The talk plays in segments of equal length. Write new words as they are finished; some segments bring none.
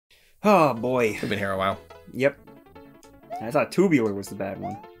Oh boy. We've been here a while. Yep. I thought Tubular was the bad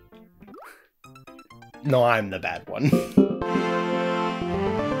one. No, I'm the bad one.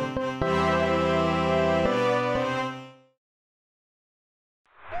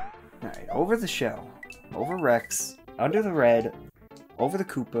 Alright, over the shell. Over Rex. Under the red. Over the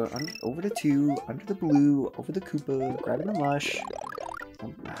Koopa. Over the 2. Under the blue. Over the Koopa. Grabbing the mush.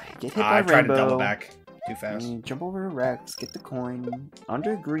 Get hit by I've tried to rainbow. double back too fast. Jump over Rex. Get the coin.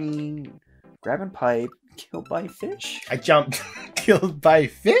 Under green. Grabbing pipe. Killed by fish. I jumped. Killed by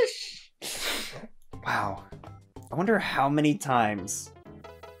fish? Wow. I wonder how many times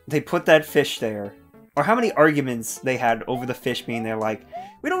they put that fish there. Or how many arguments they had over the fish being there, like,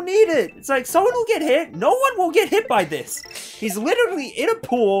 we don't need it. It's like, someone will get hit. No one will get hit by this. He's literally in a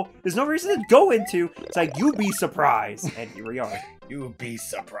pool. There's no reason to go into. It's like, you be surprised. And here we are. You be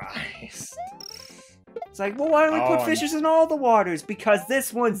surprised. It's like, well, why don't we put fishes in all the waters? Because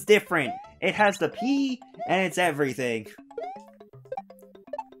this one's different. It has the P, and it's everything.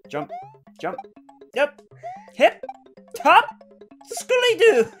 Jump. Jump. Yep. Hip. Top.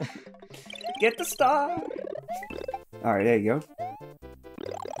 Skooly-doo. Get the star. Alright, there you go.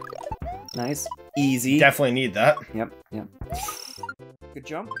 Nice. Easy. Definitely need that. Yep, yep. Good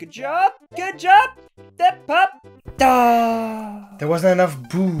jump, good job, good job! Step up! Da! There wasn't enough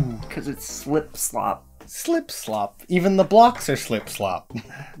boo. Because it's slip-slop. Slip-slop. Even the blocks are slip-slop.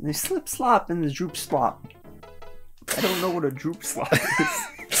 There's slip-slop and the droop-slop. I don't know what a droop-slop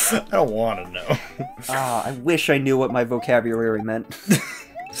is. I don't want to know. I wish I knew what my vocabulary meant.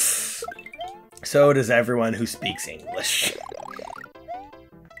 So does everyone who speaks English.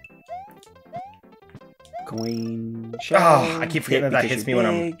 Coin, shell. Oh, I keep forgetting that hits me when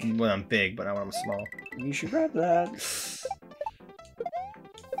I'm big, but not when I'm small. You should grab that.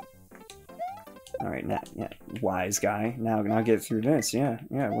 Alright, now, yeah, wise guy. Now get through this, yeah.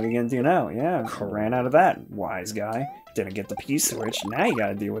 What are you gonna do now? Yeah, ran out of that. Wise guy. Didn't get the P-switch. Now you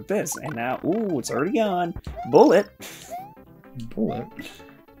gotta deal with this. And now, ooh, it's already gone. Bullet. Bullet?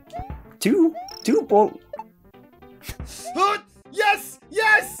 Two bullet. Yes!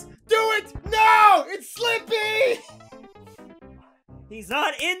 Yes! Do it! No! It's Slippy! He's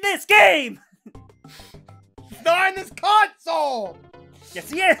not in this game! He's not in this console! Yes,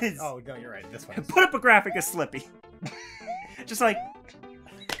 he is! Oh, no, you're right. This one. Put up a graphic of Slippy. Just like,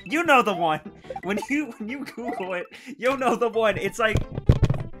 you know the one. When you Google it, you'll know the one. It's like...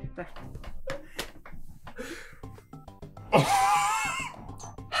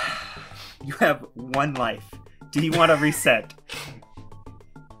 You have one life. Do you want to reset?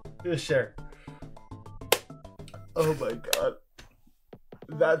 Yeah, sure. Oh my god.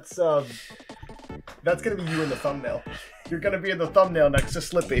 That's gonna be you in the thumbnail. You're gonna be in the thumbnail next to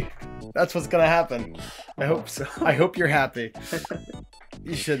Slippy. That's what's gonna happen. I hope so. I hope you're happy.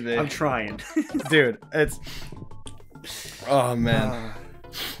 You should be. I'm trying. Dude, it's... Oh, man.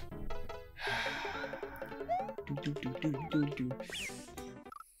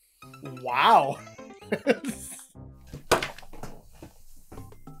 Wow.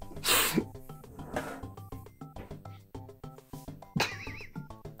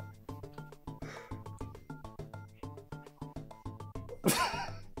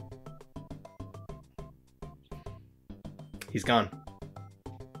 He's gone.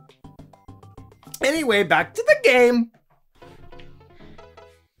 Anyway, back to the game.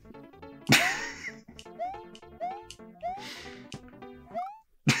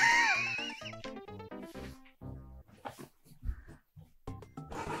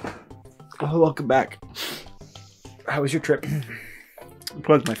 Oh, welcome back. How was your trip?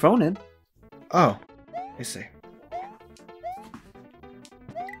 Plugged my phone in. Oh, I see.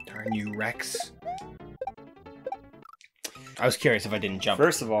 Darn you, Rex. I was curious if I didn't jump.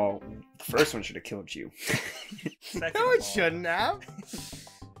 First of all, the first one should have killed you. No, it shouldn't have.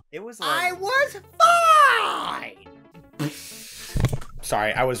 It was like... I was fine!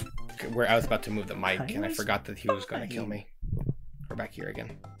 Sorry, I was about to move the mic and I forgot that he was going to kill me. We're back here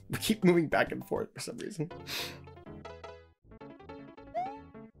again. We keep moving back and forth for some reason.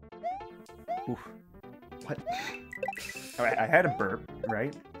 Oof. What? Alright, I had a burp,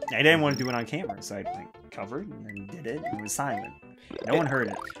 right? I didn't want to do it on camera, so I covered and then did it and it was silent. No one heard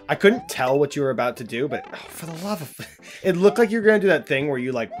it. I couldn't tell what you were about to do, but for the love of... It looked like you were going to do that thing where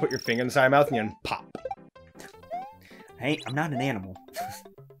you like put your finger inside your mouth and then pop. Hey, I'm not an animal.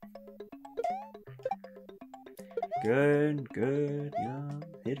 Good, yup,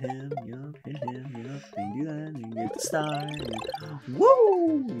 hit him, yup, and do that, and you get the star, and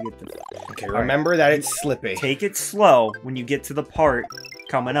woo! You get the... Okay, remember that it's Slippy. Take it slow when you get to the part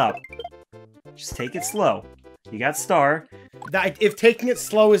coming up. Just take it slow. You got star, If taking it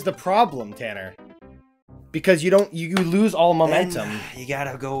slow is the problem, Tanner. Because you lose all momentum. Then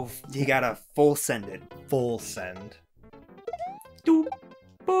you gotta full send it. Full send. Doop,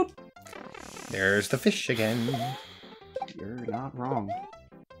 boop. There's the fish again. You're not wrong.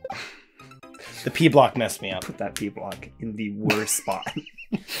 The P block messed me up. Put that P block in the worst spot.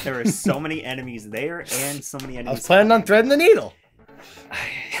 There are so many enemies there and so many enemies. I was planning on threading the needle.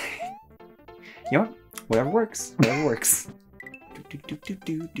 You know what? Whatever works. Whatever works.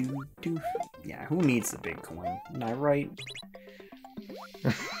 Do. Yeah, who needs the big coin? Am I right?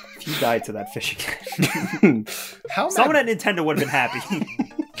 If you died to that fish again. Someone at Nintendo would have been happy.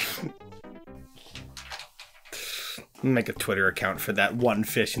 Make a Twitter account for that one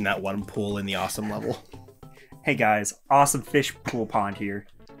fish in that one pool in the awesome level. Hey guys, awesome fish pool pond here.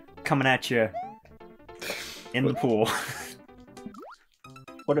 Coming at you in the pool.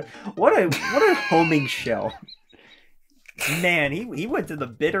 What a homing shell. Man, he went to the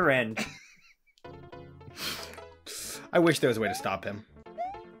bitter end. I wish there was a way to stop him.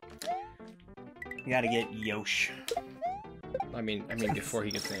 You gotta get Yoshi. I mean before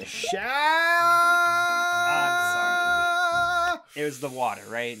he gets in a shell. I'm sorry. It was the water,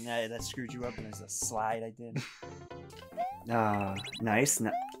 right? And that screwed you up, and there's a slide I did. Nice.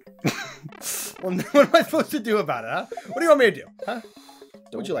 Well, what am I supposed to do about it, huh? What do you want me to do, huh?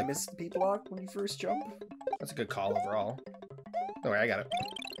 Would you like miss the P block when you first jump? That's a good call overall. Don't worry, I got it.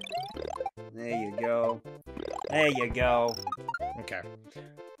 There you go. There you go. Okay.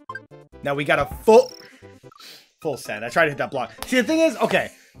 Now we got a full send. I tried to hit that block. See, the thing is,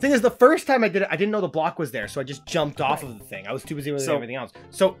 the first time I did it, I didn't know the block was there, so I just jumped off of the thing. I was too busy with everything else.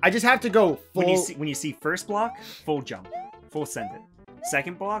 So I just have to go full... When you see first block, full jump. Full send it.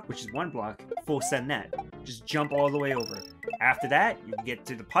 Second block, which is one block, full send that. Just jump all the way over. After that, you get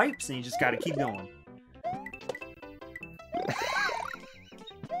to the pipes, and you just gotta keep going.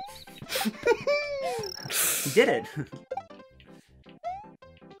 You did it.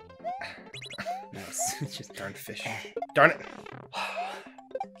 Nice. Just darn fish. Darn it.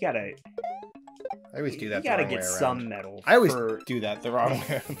 You gotta... I always do that You gotta get some medal. I always do that the wrong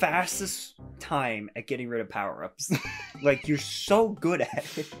way. Fastest time at getting rid of power-ups. Like, you're so good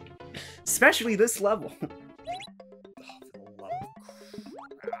at it. Especially this level.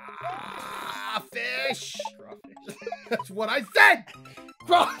 Fish! That's what I said!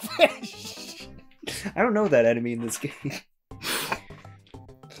 Crawfish! I don't know that enemy in this game.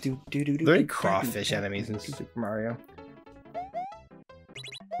 There are crawfish enemies in Super Mario.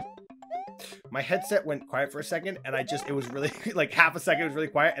 My headset went quiet for a second, and it was really, like half a second it was really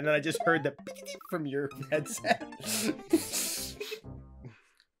quiet, and then I just heard the from your headset.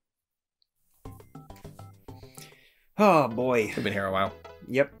 Oh boy. We've been here a while.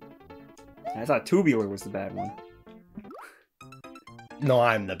 Yep. I thought Tubular was the bad one. No,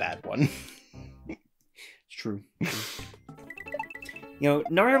 I'm the bad one. It's true. You know,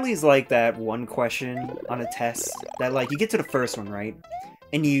 Gnarly's like that one question on a test that, like, you get to the first one, right?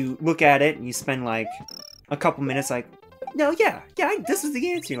 And you look at it and you spend, like, a couple minutes, like, no, yeah, this is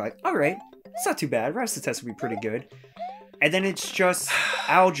the answer. You're like, alright, it's not too bad. The rest of the test will be pretty good. And then it's just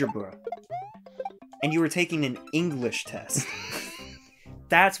algebra. And you were taking an English test.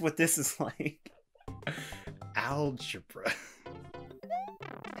 That's what this is like. Algebra.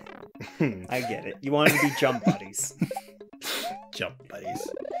 I get it. You wanted to be jump buddies. Jump buddies.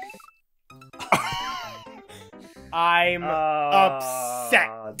 I'm upset.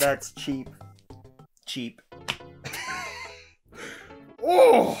 That's cheap. Cheap.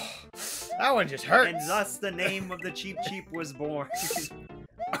 Oh, that one just hurts. And thus the name of the Cheap was born.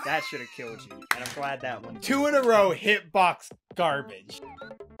 That should have killed you. And I'm glad that one did. 2 in a row hitbox garbage.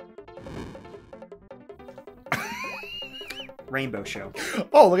 Rainbow show.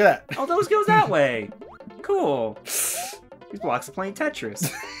 Oh, look at that. Oh, those goes that way. Cool. These blocks are playing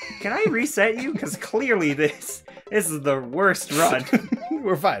Tetris. Can I reset you? Because clearly this is the worst run.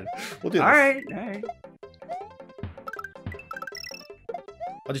 We're fine. We'll do this. Alright.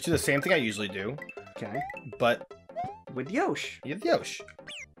 I'll just do the same thing I usually do. Okay. But with Yoshi. With Yoshi.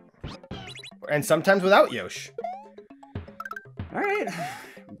 And sometimes without Yoshi. Alright.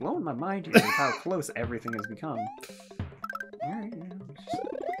 Blowing my mind here with how close everything has become. Alright.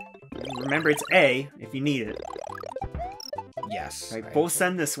 Remember, it's A if you need it. Yes. Right, full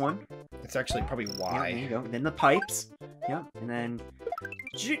send this one. It's actually probably Y. Yeah, there you go. Then the pipes. Yep. And then...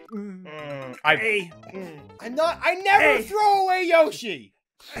 I never throw away Yoshi!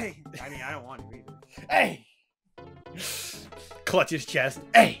 Hey! I mean, I don't want to either. Hey! Clutch his chest.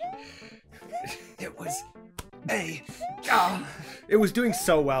 Hey! It was Hey. Ah. It was doing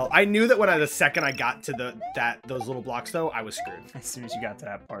so well. I knew that when the second I got to those little blocks though, I was screwed. As soon as you got to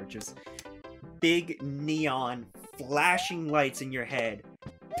that part, just big neon flashing lights in your head.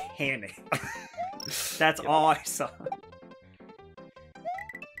 Panic. That's all I saw.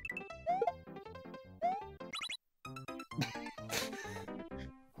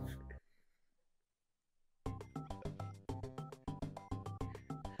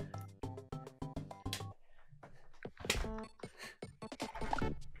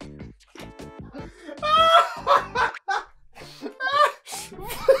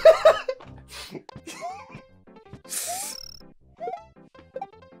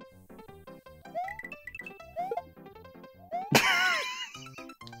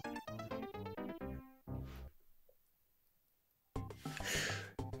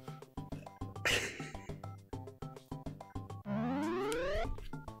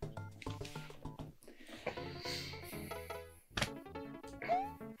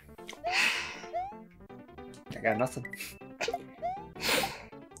 I got nothing.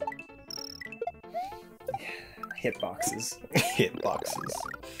 Hitboxes. Hitboxes.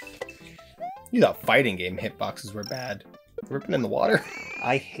 You thought fighting game hitboxes were bad. Ripping in the water.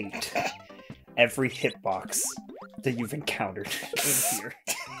 I hate every hitbox that you've encountered in here.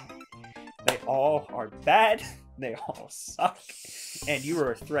 They all are bad, they all suck, and you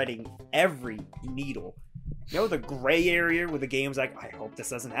are threading every needle. You know the gray area where the game's like, I hope this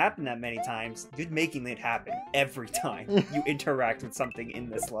doesn't happen that many times? You're making it happen every time you interact with something in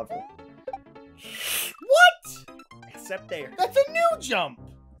this level. What? Except there. That's a new jump.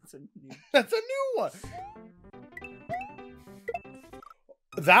 That's a new one.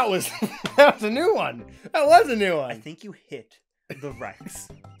 That was a new one. That was a new one. I think you hit the Rex.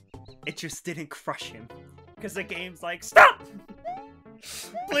 It just didn't crush him. Because the game's like, stop!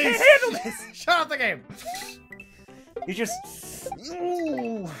 Please I can't handle this! Shut up the game! You just...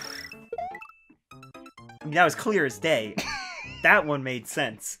 Ooh. I mean, that was clear as day. That one made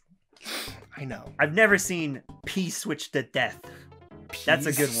sense. I know. I've never seen P switch to death. That's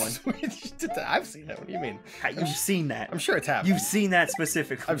a good one. I've seen that. What do you mean? You've seen that. I'm sure it's happened. You've seen that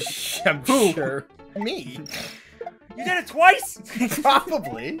specifically. I'm sure. Me? You did it twice?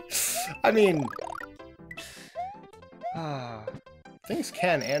 Probably. I mean... things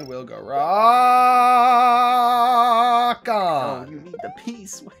can and will go rock on. Oh, you need the P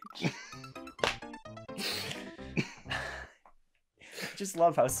switch. I just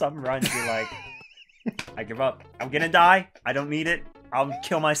love how some runs you're like, I give up. I'm gonna die. I don't need it. I'll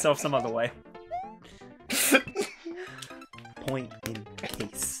kill myself some other way. Point in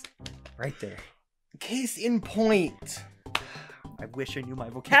case. Right there. Case in point. I wish I knew my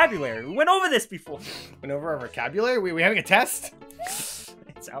vocabulary. We went over this before. Went over our vocabulary? We having a test?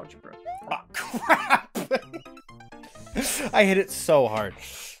 It's algebra. Oh, crap! I hit it so hard.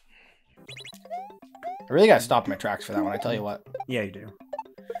 I really gotta stop my tracks for that one, I tell you what. Yeah, you do.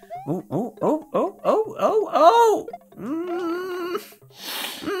 Oh, oh, oh, oh, oh, oh, oh!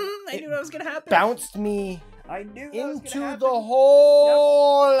 I knew that was gonna happen. Bounced me I knew that into was the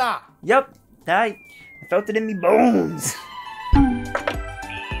hole. Yep. I felt it in me bones. But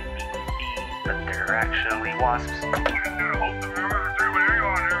they're actually wasps.